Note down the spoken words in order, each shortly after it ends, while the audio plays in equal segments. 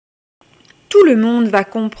Tout le monde va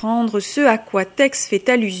comprendre ce à quoi Tex fait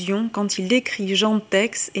allusion quand il décrit Jean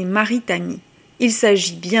Tex et Marie Tammy. Il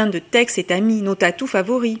s'agit bien de Tex et Tammy, nos tatous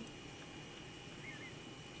favoris.